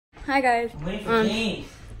Hi guys.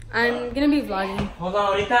 I'm gonna be vlogging. Hold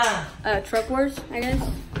on, ahorita. Truck Wars, I guess,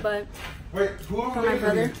 but for my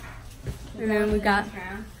brother. And then we got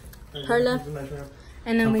Carla.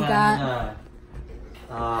 And then we got.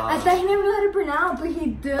 I thought he never knew how to pronounce, but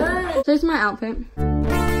he does. So here's my outfit.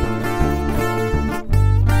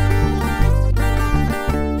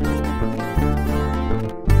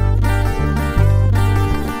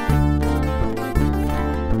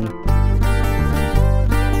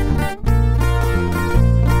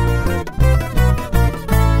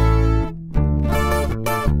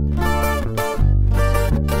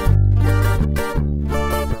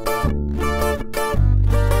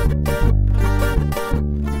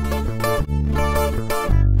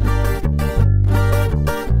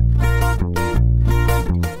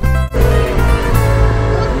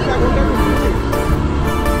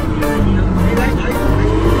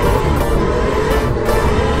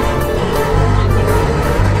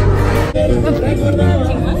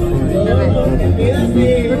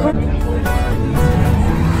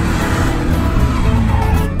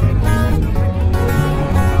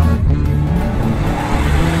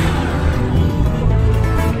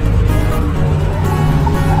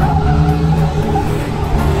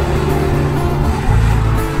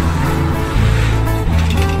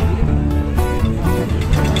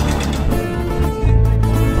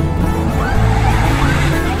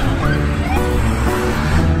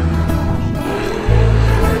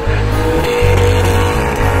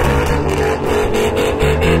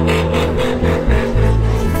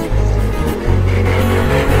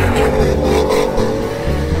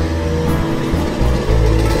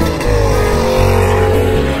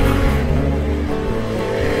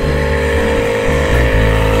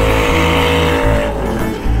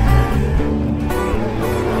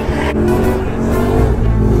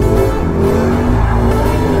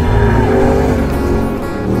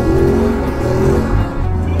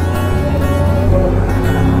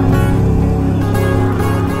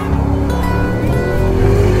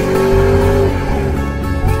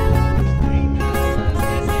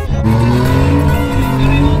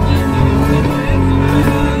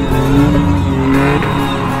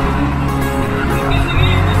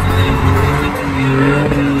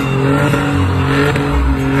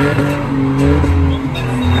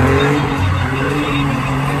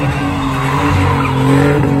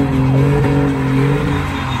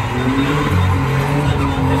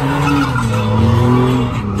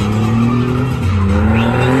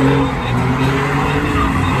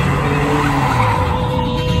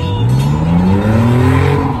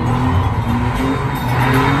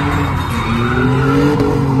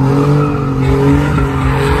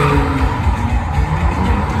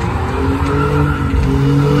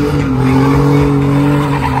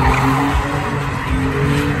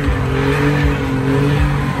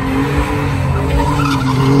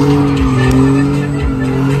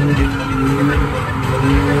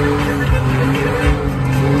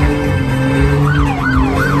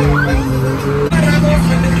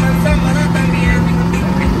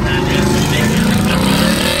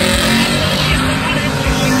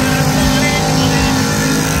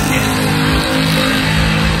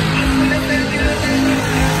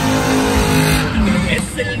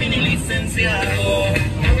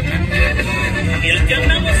 Y aquí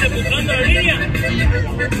andamos empujando la línea. La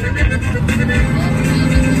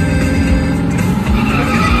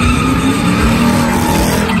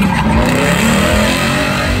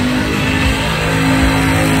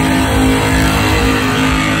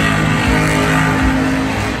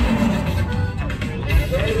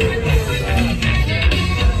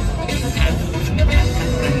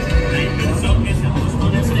intención que se puso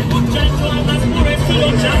con este muchacho a más puro estilo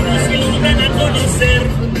chavos que los dan a conocer.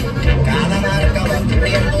 Cada marca va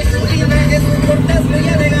corriendo su línea, es un cortés muy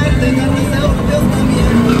elegante, carros de autos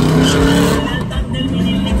también.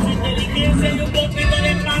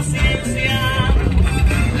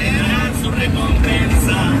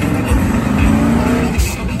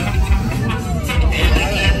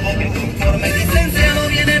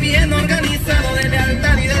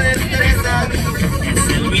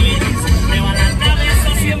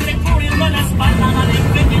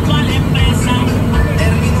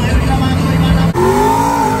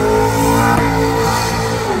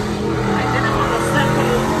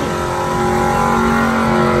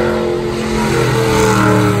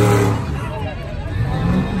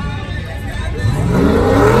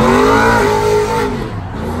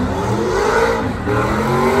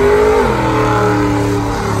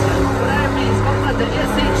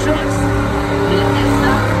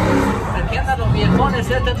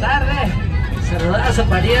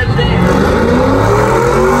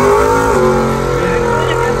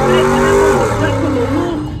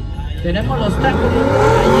 tenemos los tacos de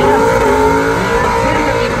ayer.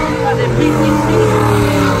 Cerca mi compa de PCC.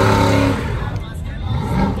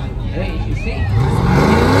 Hey, sí.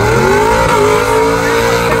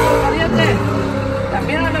 Tacos calientes.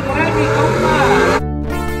 También a mejorar mi compa.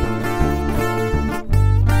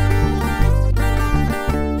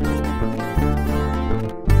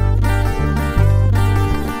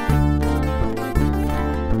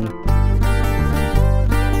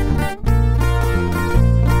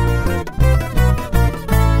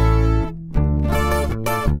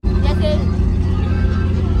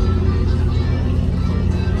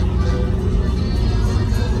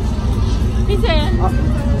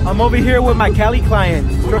 I'm over here with my Cali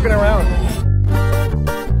clients, trucking around.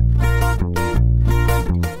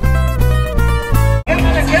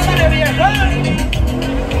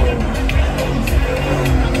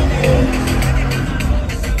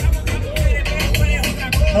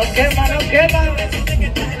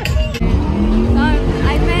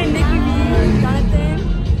 I met Nikki B, Jonathan.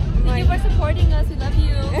 Thank you for supporting us. We love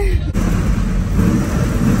you.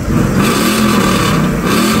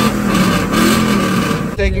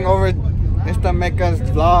 Taking over Mr. Mecca's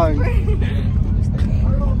vlog.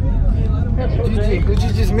 Who'd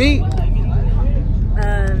you just meet?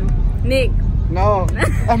 Nick. No,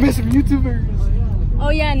 I met some YouTubers. Oh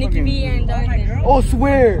yeah, Nikki B and Jonathan. Oh,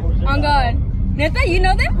 swear. On God. Neta, you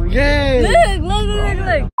know them? Yeah.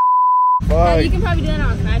 Look. Fuck. You can probably do that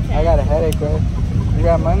on Snapchat. I got a headache, bro. You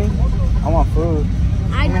got money? I want food.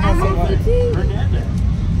 I want food too.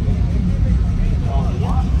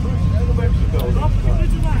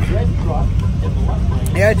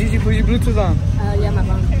 Yeah, Gigi, put your Bluetooth on. Yeah, my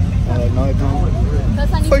phone. No, it don't.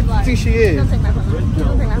 That's not What do you think she is? Don't take my phone.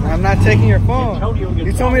 Don't take my phone. I'm not taking your phone.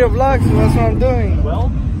 You told me to vlog, so that's what I'm doing.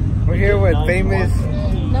 We're here with famous,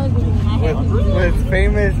 with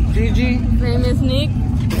famous Gigi. Famous Nick.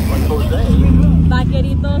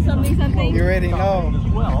 Vaquerito, something. You already know.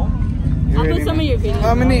 I'll put some of your videos.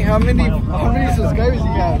 How many subscribers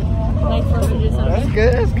you got? Like 400 something.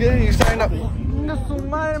 That's good. You signed up. No, su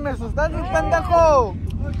madre, me asustaste, pendejo.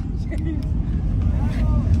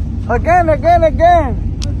 Again.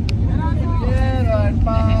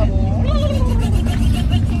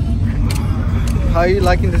 How are you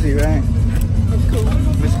liking this event?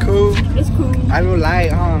 It's cool. It's cool? Algo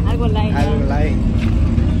light, huh? Algo light.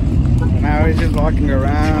 Now we're just walking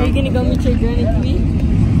around. Are you gonna go meet your girl next week?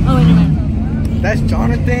 Oh, wait a minute. That's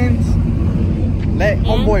Jonathan's. Let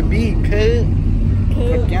homeboy be, kid.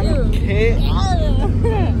 Porque ando, kid.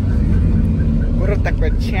 Puro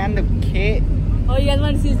tacuacheando, kid. Oh, you guys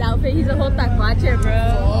want to see his outfit? He's a whole tacuache, bro.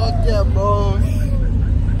 Fuck yeah, bro.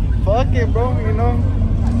 Fuck it, bro, you know?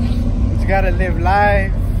 You gotta live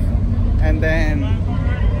life. And then...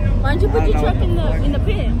 Why don't you put your truck in the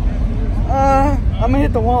pit? I'm gonna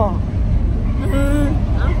hit the wall.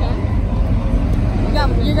 Okay.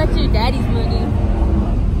 You got your daddy's money.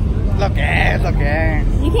 Look at.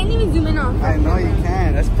 You can't even zoom in on. I know you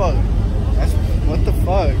can. That's fuck. That's what the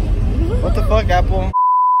fuck. What the fuck, Apple?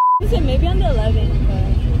 You said maybe on the 11th,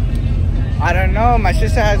 but I don't know. My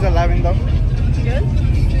sister has 11 though. good.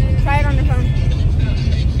 Try it on the phone.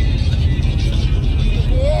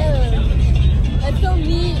 Yeah. Let's go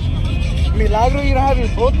meet. Milagro, you don't have your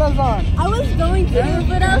botas on. I was going to,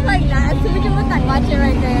 but I was like, nah, it's too much of a tacuache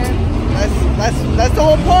right there. That's the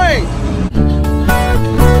whole point.